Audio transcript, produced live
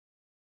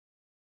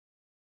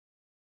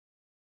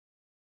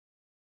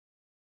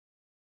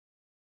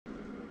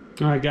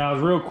All right, guys,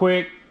 real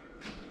quick.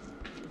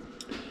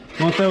 I'm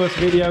gonna throw this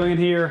video in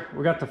here.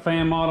 We got the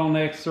fan mod on the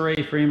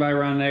X3. For anybody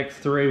running the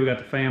X3, we got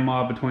the fan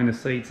mod between the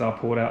seats. I'll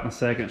pull it out in a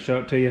second, show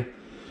it to you.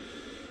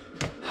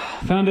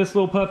 Found this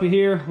little puppy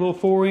here, a little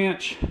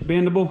 4-inch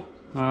bendable,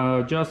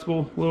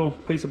 adjustable little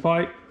piece of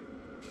pipe.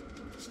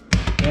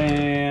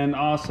 And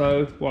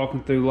also,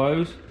 walking through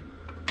Lowe's,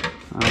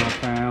 I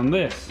found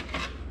this.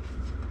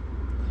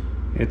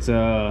 It's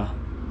a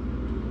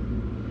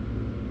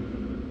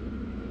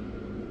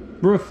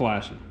roof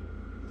flashing.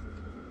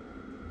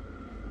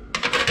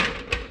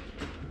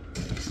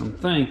 I'm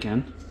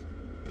thinking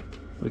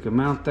we could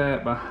mount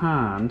that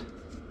behind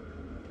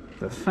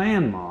the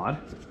fan mod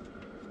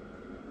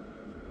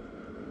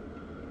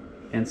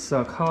and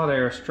suck hot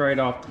air straight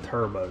off the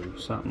turbo,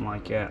 something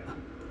like that.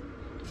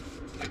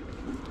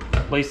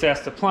 At least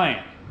that's the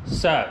plan.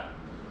 So,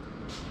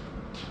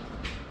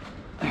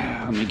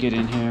 let me get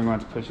in here. I'm going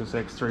to have to push this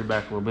X3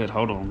 back a little bit.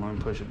 Hold on, let me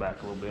push it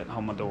back a little bit.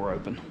 Hold my door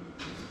open.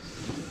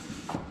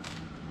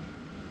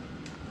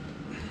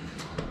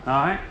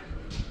 All right.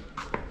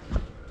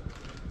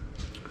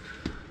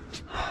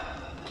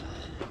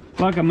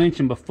 Like I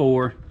mentioned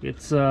before,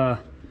 it's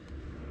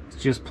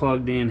just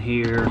plugged in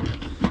here.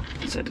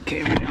 Set the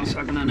camera down so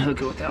I can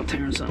unhook it without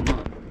tearing something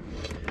up.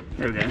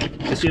 There we go.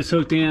 It's just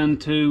hooked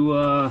into,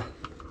 well,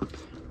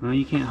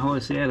 you can't hardly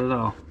see that at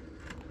all.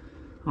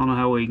 I don't know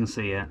how well you can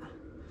see that.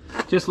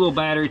 Just a little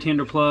battery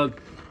tender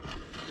plug.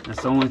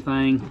 That's the only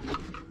thing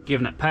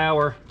giving it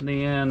power.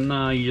 Then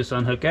you just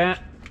unhook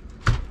that,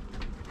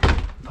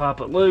 pop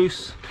it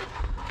loose,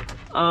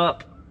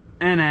 up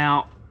and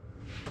out,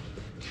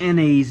 and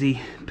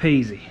easy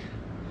peasy.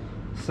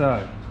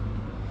 So,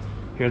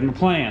 here's my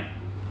plan.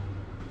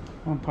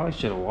 Well, I probably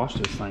should have washed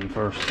this thing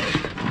first.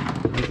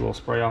 There's a little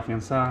spray off the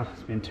inside.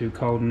 It's been too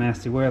cold and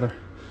nasty weather.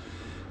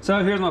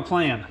 So here's my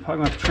plan. Probably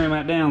gonna have to trim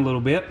that down a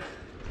little bit.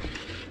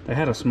 They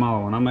had a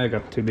small one. I may have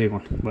got the too big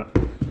one, but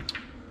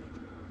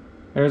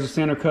there's a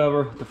center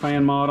cover with the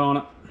fan mod on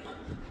it.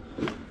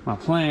 My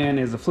plan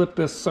is to flip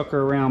this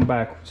sucker around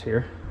backwards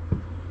here.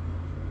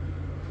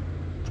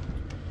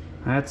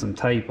 I had some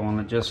tape on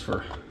it just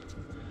for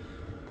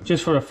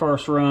the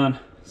first run.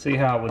 See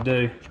how it would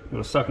do. It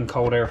was sucking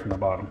cold air from the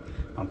bottom.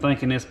 I'm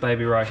thinking this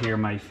baby right here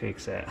may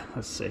fix that.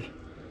 Let's see.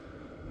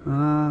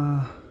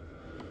 I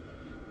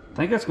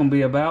think that's gonna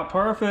be about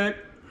perfect.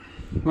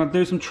 I'm gonna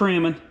do some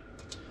trimming,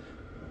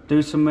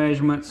 do some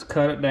measurements,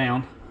 cut it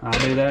down. I'll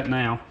do that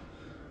now.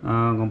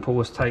 I'm gonna pull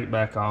this tape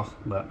back off,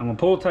 but I'm gonna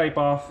pull the tape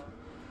off,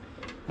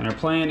 and our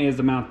plan is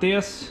to mount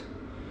this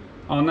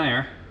on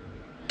there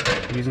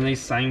using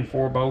these same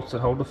 4 bolts that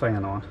hold the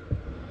fan on.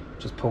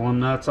 Just pull them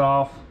nuts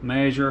off,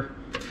 measure,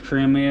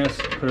 trim this,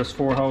 put us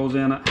 4 holes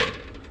in it,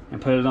 and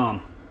put it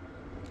on.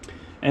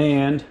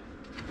 And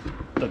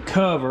the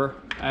cover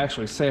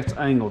actually sets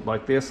angled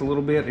like this a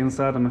little bit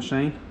inside the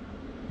machine.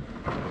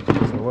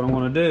 So what I'm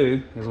going to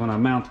do is when I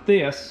mount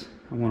this,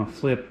 I'm going to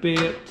flip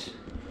it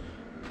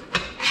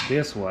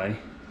this way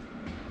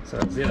so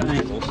it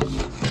angles.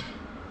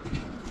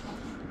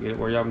 Get it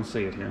where y'all can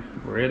see it here.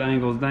 Where it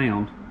angles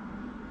down,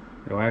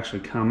 it'll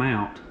actually come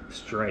out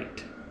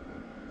straight.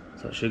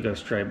 So it should go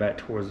straight back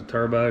towards the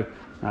turbo.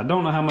 Now, I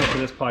don't know how much of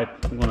this pipe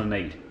I'm going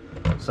to need.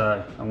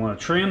 So I want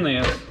to trim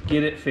this,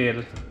 get it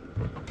fitted,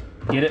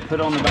 get it put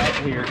on the back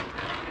here,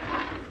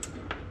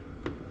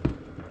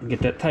 get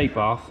that tape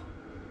off,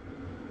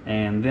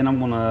 and then I'm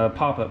going to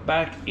pop it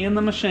back in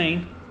the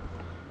machine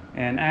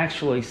and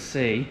actually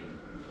see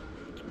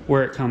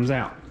where it comes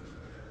out.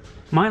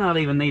 Might not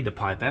even need the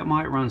pipe. That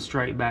might run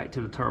straight back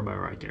to the turbo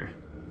right there.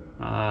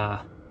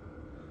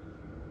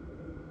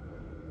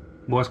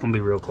 Well, it's going to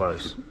be real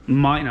close.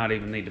 Might not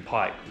even need the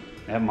pipe.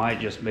 That might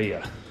just be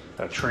a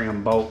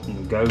trim bolt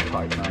and go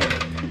type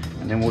thing.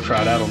 And then we'll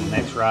try that on the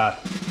next ride.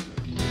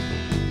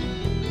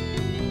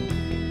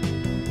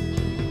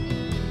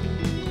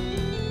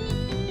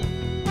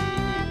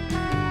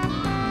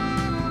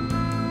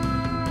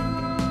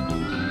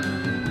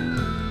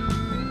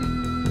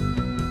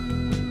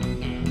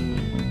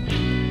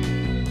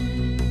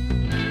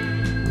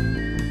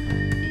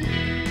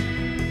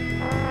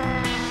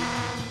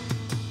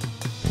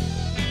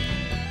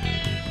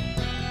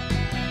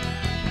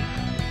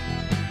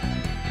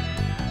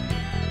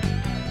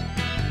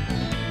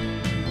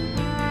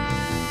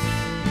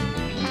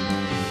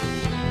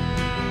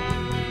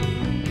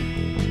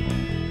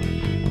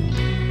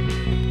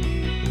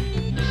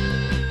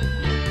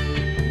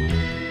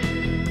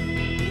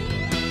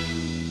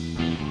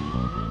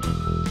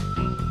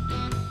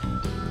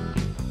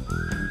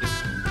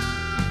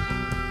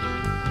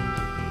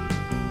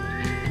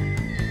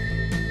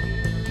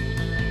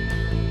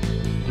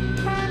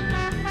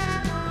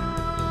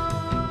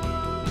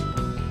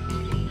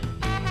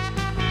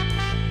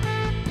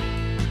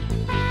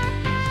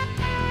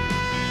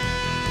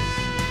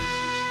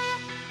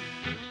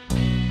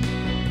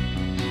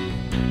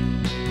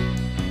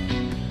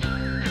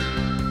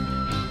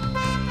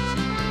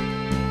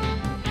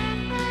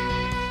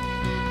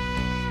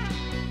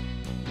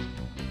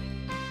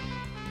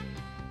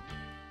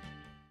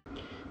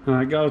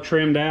 Got it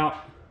trimmed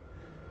out.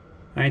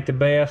 Ain't the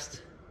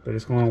best, but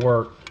it's gonna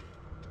work.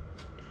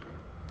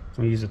 I'm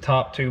gonna use the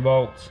top 2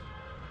 bolts.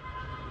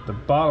 The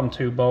bottom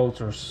 2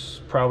 bolts are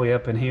probably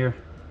up in here.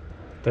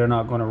 They're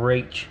not gonna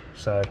reach.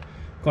 So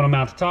I'm gonna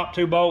mount the top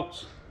 2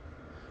 bolts,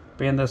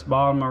 bend this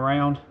bottom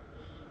around,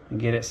 and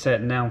get it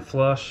setting down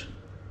flush.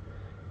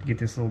 Get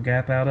this little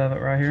gap out of it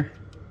right here.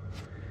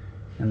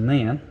 And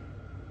then,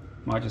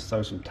 might just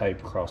throw some tape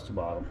across the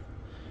bottom.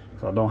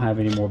 Because I don't have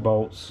any more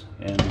bolts,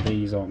 and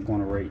these aren't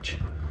gonna reach.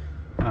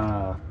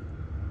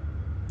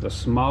 The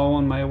small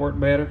one may work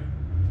better,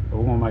 but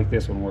we're gonna make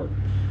this one work.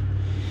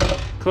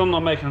 Cause I'm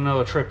not making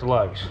another trip to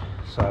Lowe's.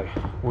 So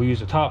we'll use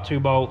the top 2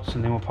 bolts,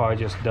 and then we'll probably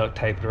just duct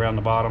tape it around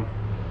the bottom.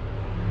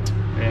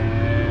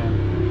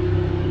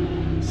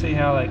 And see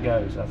how that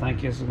goes. I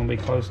think this is gonna be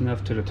close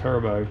enough to the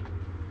turbo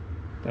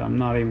that I'm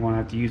not even gonna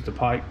have to use the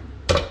pipe.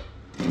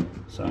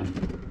 So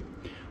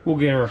we'll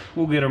get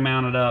her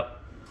mounted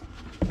up,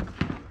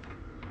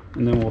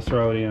 and then we'll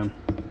throw it in,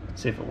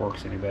 see if it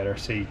works any better,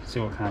 see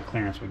what kind of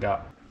clearance we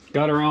got.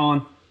 Got her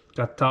on,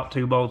 got the top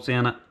 2 bolts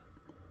in it.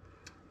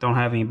 Don't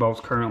have any bolts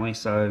currently,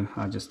 so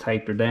I just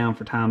taped her down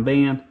for time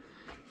being.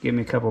 Give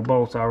me a couple of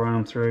bolts, I'll run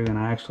them through, and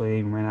I actually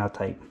even ran out of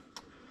tape.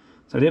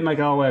 So I didn't make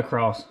it all the way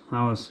across.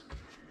 I was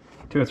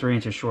 2 or 3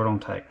 inches short on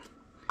tape.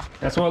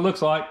 That's what it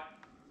looks like.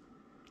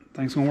 I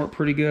think it's gonna work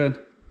pretty good.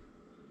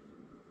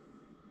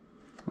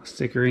 Let's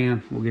stick her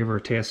in. We'll give her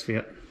a test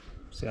fit.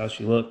 See how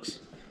she looks.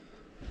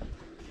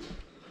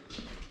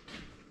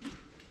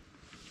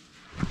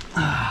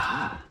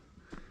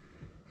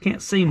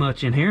 Can't see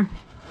much in here.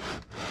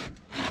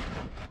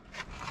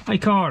 Hey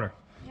Carter.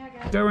 Yeah, I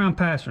got it. Go around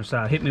passenger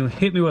side. Hit me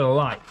with a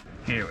light.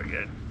 Here we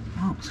go.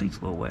 Oh, the seat's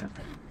a little wet.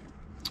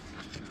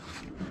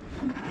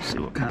 Let's see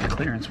what kind of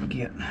clearance we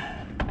get.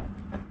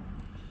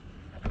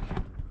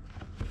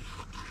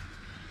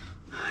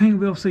 I ain't gonna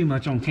be able to see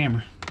much on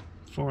camera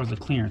as far as the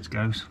clearance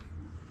goes.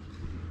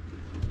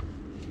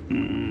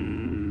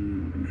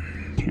 Can't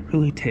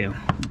really tell.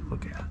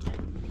 Look at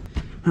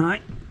it. All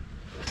right,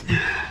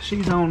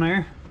 she's on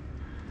there.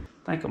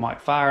 I think I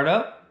might fire it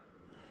up.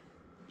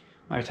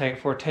 Might take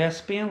it for a test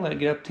spin, let it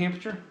get up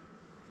temperature.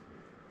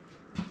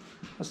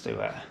 Let's do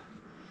that.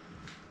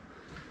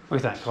 What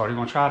do you think, Carter? You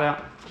want to try it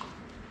out?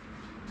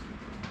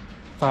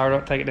 Fire it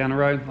up, take it down the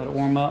road, let it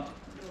warm up.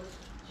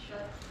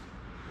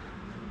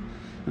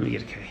 Let me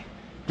get a key.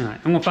 All right,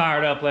 I'm gonna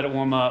fire it up, let it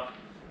warm up,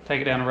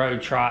 take it down the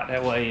road, try it.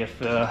 That way,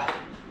 if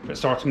it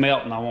starts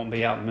melting, I won't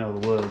be out in the middle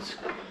of the woods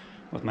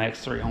with my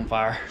X3 on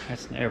fire.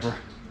 That's never,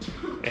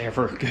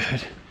 ever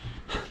good,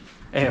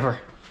 ever.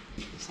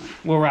 So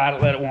we'll ride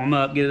it, let it warm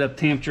up, get it up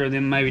temperature,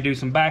 then maybe do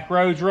some back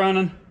roads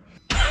running.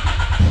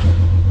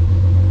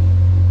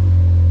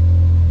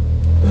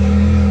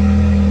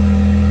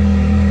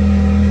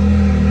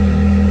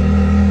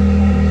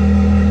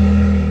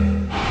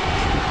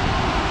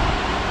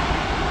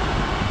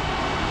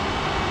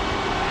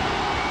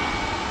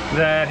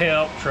 That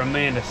helped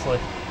tremendously.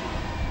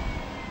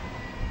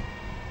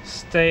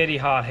 Steady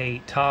hot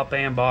heat, top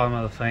and bottom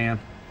of the fan.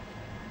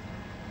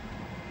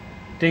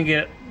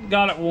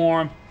 Got it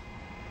warm.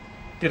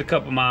 Did a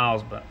couple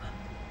miles, but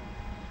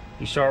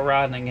you start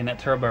riding and getting that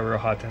turbo real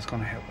hot, that's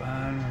gonna help.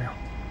 Unreal.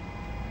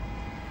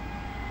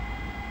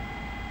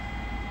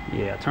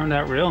 Yeah, it turned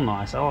out real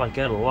nice. I like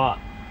that a lot.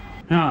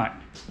 All right.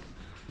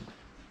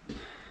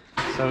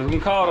 So we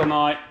can call it a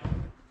night.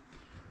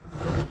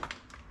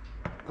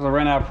 I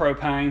ran out of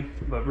propane,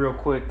 but real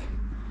quick,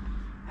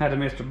 had to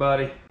Mr.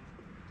 Buddy.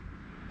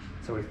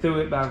 So we threw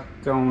it back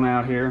on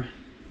out here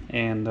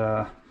and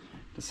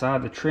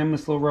decided to trim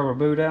this little rubber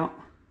boot out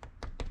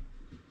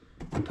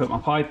and put my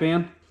pipe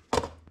in,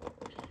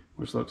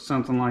 which looks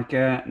something like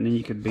that, and then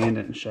you could bend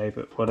it and shape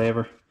it,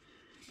 whatever.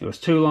 It was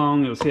too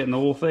long, it was hitting the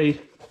oil feed,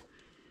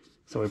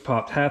 so we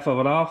popped half of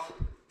it off.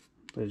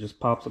 It just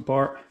pops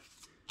apart.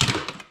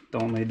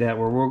 Don't need that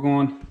where we're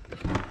going.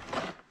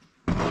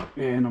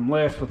 And I'm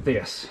left with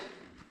this.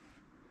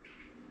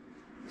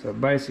 So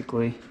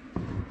basically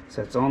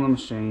sets on the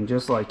machine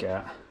just like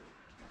that,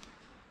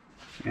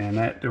 and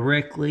that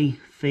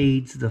directly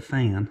feeds the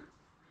fan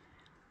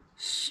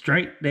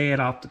straight dead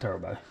off the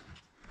turbo.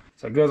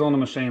 So it goes on the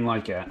machine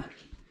like that.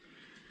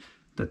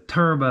 The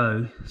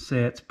turbo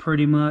sets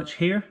pretty much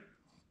here,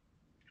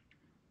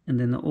 and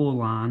then the oil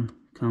line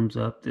comes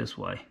up this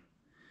way.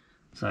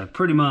 So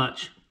pretty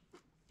much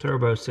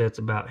turbo sets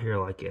about here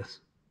like this.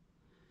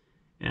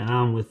 And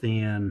I'm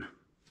within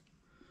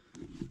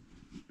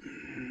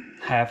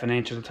half an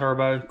inch of the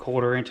turbo,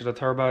 quarter inch of the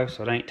turbo,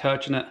 so it ain't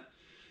touching it.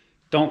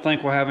 Don't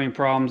think we'll have any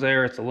problems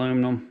there. It's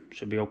aluminum,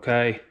 should be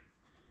okay.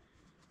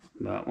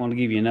 But I want to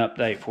give you an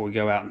update before we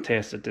go out and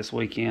test it this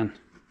weekend,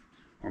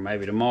 or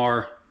maybe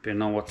tomorrow,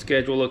 depending on what the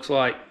schedule looks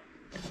like.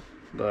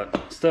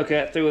 But stuck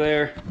that through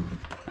there.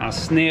 I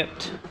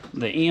snipped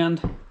the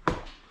end.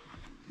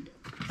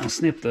 I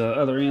snipped the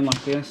other end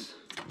like this.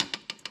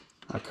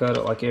 I cut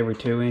it like every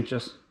 2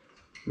 inches.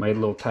 Made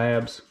little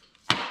tabs,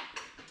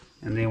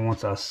 and then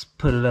once I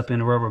put it up in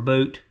the rubber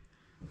boot,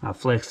 I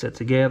flexed it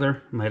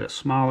together, made it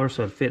smaller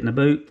so it fit in the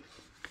boot,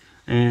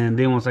 and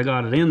then once I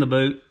got it in the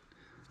boot,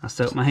 I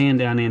stuck my hand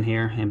down in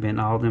here and bent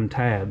all them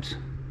tabs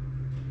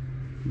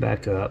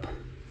back up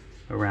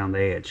around the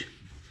edge,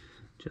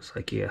 just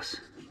like this.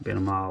 Bent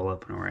them all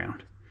up and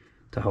around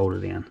to hold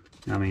it in.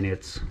 I mean,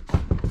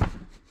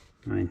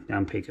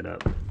 I'm picking it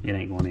up. It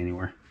ain't going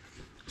anywhere.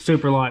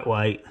 Super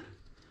lightweight,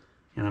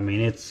 and I mean,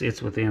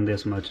 it's within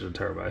this much of the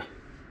turbo.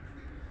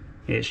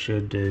 It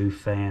should do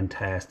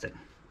fantastic.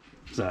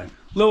 So,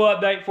 little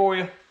update for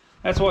you.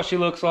 That's what she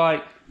looks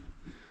like.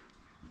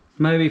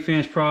 Maybe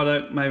finished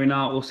product, maybe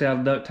not. We'll see how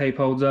the duct tape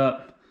holds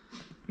up.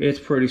 It's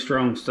pretty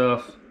strong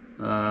stuff.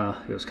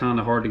 It was kind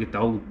of hard to get the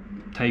old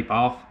tape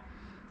off.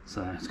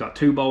 So it's got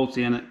 2 bolts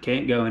in it,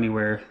 can't go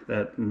anywhere.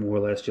 That more or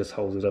less just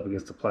holds it up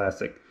against the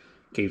plastic,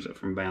 keeps it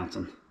from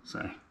bouncing.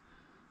 So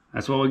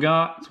that's what we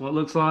got. That's what it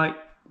looks like.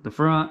 The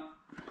front,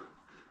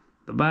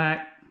 the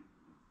back,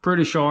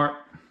 pretty sharp.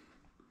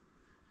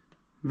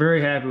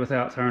 Very happy with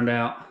how it turned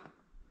out.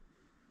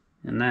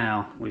 And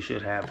now we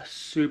should have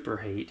super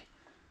heat.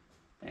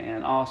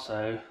 And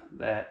also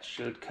that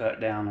should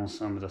cut down on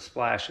some of the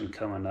splashing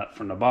coming up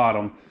from the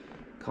bottom,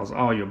 because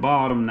all your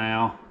bottom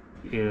now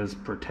is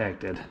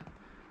protected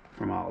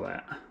from all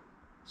that.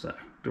 So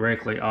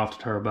directly off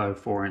the turbo,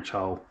 4-inch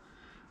hole,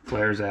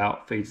 flares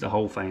out, feeds the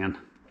whole fan.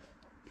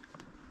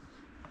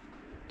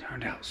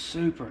 Turned out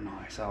super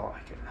nice. I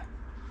like it.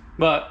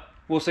 But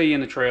we'll see you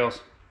in the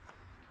trails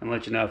and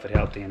let you know if it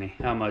helped any,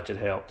 how much it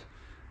helped,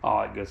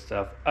 all that good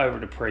stuff, over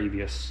the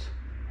previous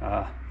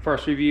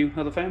first review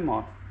of the fan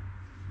mod.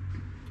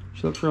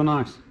 She looks real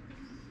nice.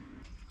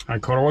 All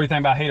right, Carter, what do you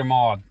think about heater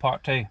mod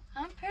part 2?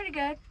 I'm pretty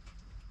good.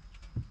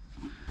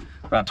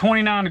 About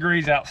 29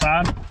 degrees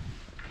outside.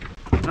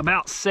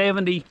 About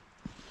 70,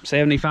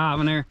 75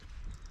 in there.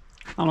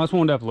 I don't know, it's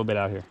warmed up a little bit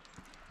out here.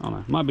 I don't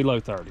know, might be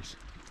low 30s.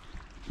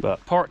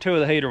 But part 2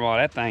 of the heater mod,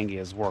 that thing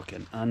is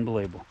working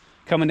unbelievable.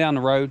 Coming down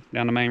the road,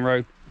 down the main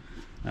road,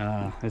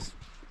 this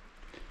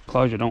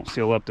closure don't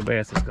seal up the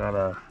best. It's got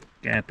a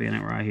gap in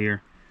it right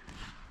here.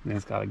 And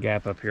it's got a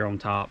gap up here on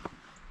top.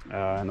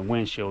 And the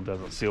windshield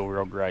doesn't seal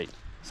real great.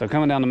 So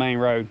coming down the main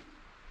road,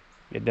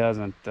 it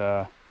doesn't,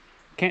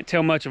 can't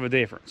tell much of a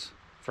difference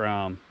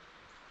from,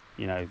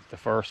 you know, the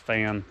first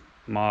fan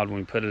mod when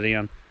we put it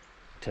in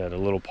to the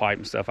little pipe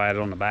and stuff I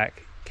added on the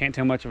back. Can't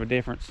tell much of a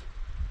difference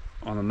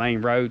on the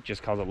main road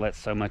just because it lets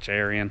so much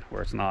air in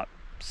where it's not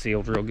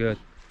sealed real good.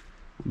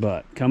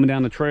 But coming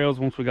down the trails,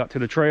 once we got to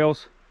the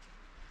trails,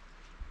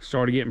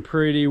 started getting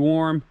pretty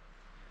warm.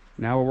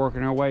 Now we're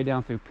working our way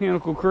down through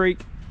Pinnacle Creek,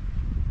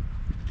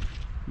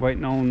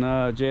 waiting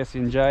on Jesse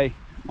and Jay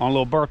on a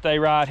little birthday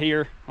ride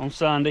here on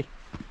Sunday.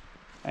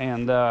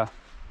 And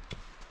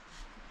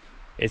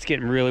it's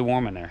getting really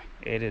warm in there.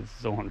 It is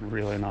doing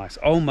really nice.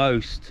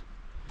 Almost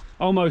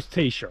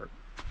t-shirt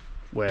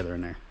weather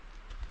in there.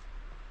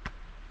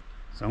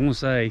 So I'm gonna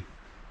say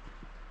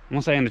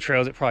in the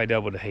trails it probably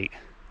doubled the heat.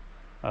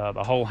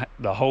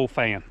 The whole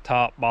fan,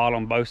 top,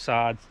 bottom, both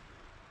sides,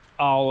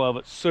 all of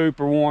it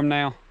super warm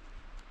now.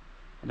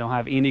 I don't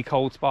have any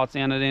cold spots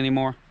in it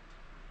anymore.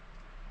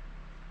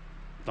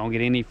 Don't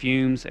get any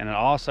fumes. And it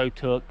also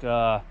took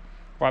right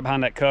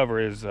behind that cover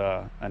is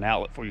an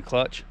outlet for your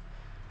clutch,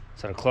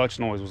 so the clutch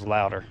noise was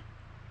louder.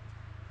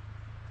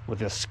 With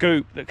this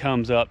scoop that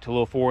comes up to a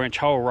little 4-inch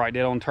hole right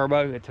there on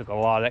turbo, it took a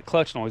lot of that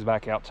clutch noise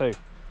back out too.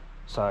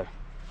 So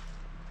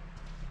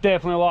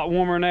definitely a lot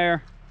warmer in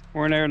there.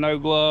 We're in there, no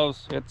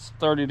gloves. It's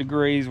 30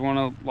 degrees. We're in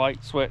a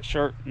light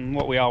sweatshirt and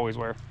what we always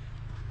wear.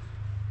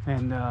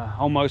 And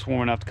almost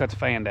warm enough to cut the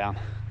fan down.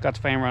 Got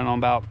the fan running on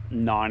about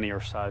 90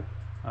 or so.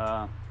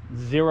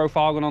 Zero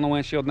fogging on the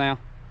windshield now.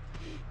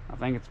 I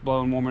think it's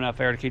blowing warm enough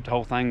air to keep the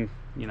whole thing,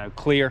 you know,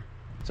 clear.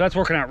 So that's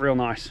working out real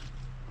nice.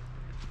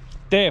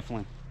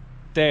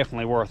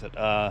 Definitely worth it.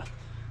 I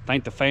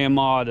think the fan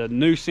mod, a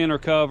new center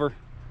cover,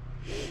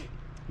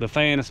 the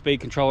fan, the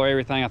speed controller,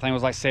 everything, I think it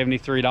was like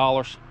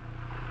 $73.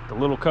 The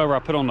little cover I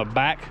put on the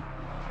back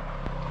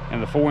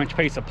and the 4-inch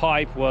piece of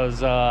pipe was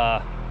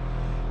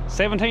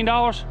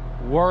 $17.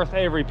 Worth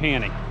every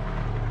penny.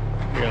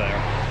 Here they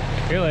are.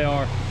 Here they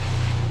are.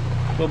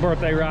 Little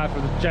birthday ride for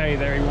Jay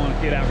there. He wanted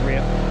to get out and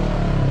rip.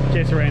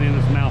 Jesse ran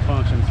into some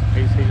malfunctions.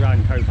 He's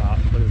riding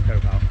co-pilot. Look at his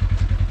co-pilot.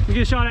 You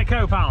get a shot at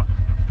co-pilot.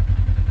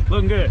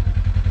 Looking good.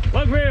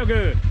 Looking real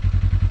good.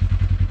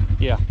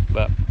 Yeah,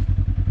 but a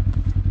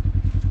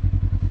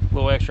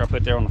little extra I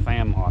put there on the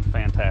fan mod.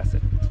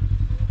 Fantastic.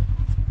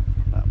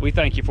 We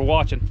thank you for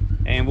watching,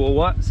 and we'll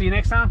what? See you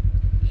next time?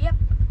 Yep.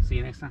 See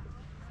you next time.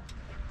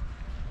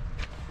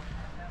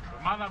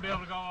 We might not be able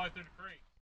to go all the way through the creek.